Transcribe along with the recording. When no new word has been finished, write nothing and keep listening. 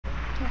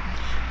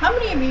How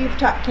many of you have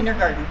taught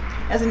kindergarten?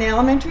 As an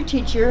elementary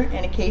teacher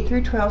and a K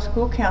through 12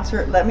 school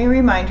counselor, let me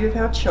remind you of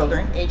how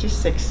children ages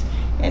 6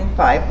 and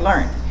 5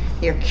 learn.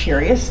 They are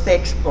curious, they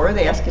explore,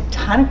 they ask a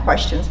ton of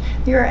questions,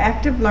 they are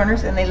active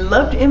learners, and they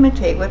love to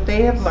imitate what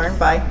they have learned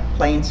by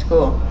play in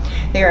school.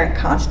 They are in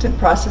constant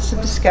process of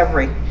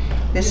discovery.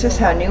 This is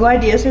how new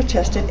ideas are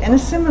tested and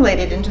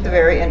assimilated into the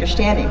very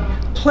understanding.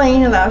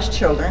 Playing allows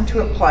children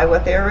to apply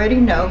what they already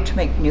know to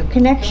make new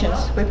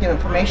connections with new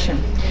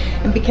information.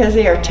 And because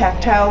they are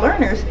tactile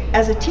learners,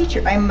 as a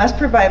teacher, I must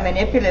provide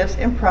manipulatives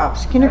and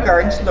props.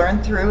 Kindergartens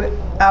learn through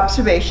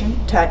observation,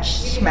 touch,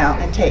 smell,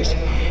 and taste.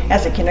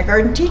 As a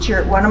kindergarten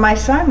teacher, one of my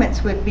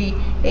assignments would be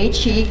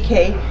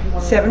HEK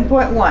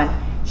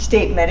 7.1.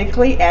 State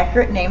medically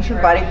accurate names for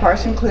body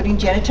parts, including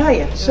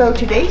genitalia. So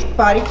today's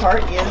body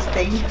part is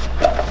the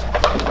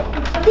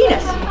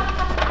penis.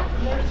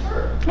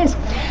 Yes.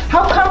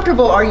 How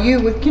comfortable are you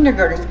with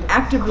kindergartners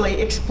actively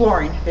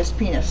exploring this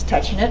penis,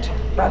 touching it,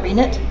 rubbing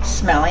it,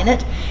 smelling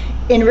it,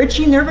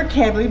 enriching their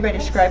vocabulary by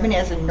describing it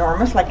as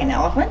enormous like an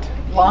elephant,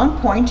 long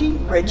pointy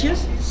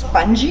ridges,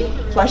 spongy,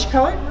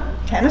 flesh-colored,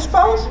 tennis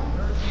balls?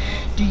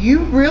 Do you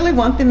really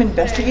want them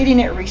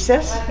investigating at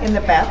recess in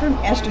the bathroom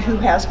as to who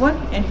has one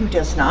and who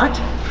does not?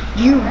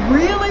 Do you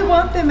really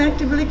want them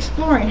actively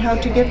exploring how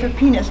to get their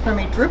penis from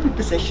a droopy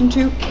position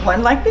to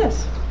one like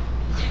this?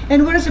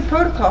 And what is the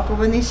protocol for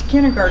when these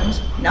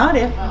kindergartens, not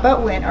if,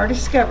 but when, are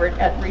discovered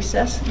at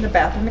recess in the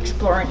bathroom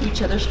exploring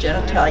each other's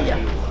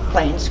genitalia,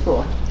 playing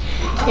school?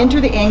 Enter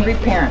the angry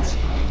parents.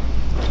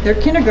 Their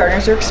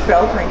kindergartners are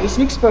expelled for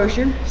indecent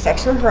exposure,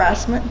 sexual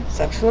harassment,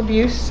 sexual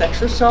abuse,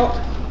 sexual assault,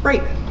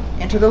 rape.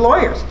 Enter the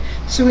lawyers,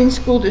 suing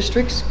school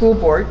districts, school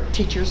board,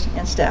 teachers,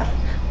 and staff.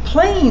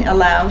 Playing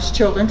allows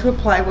children to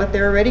apply what they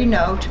already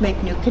know to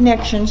make new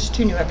connections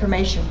to new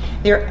information.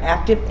 They're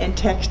active and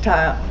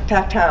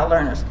tactile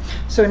learners.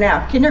 So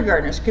now,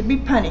 kindergartners could be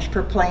punished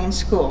for playing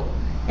school.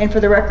 And for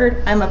the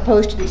record, I'm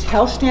opposed to these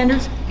health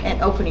standards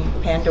and opening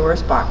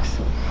Pandora's box.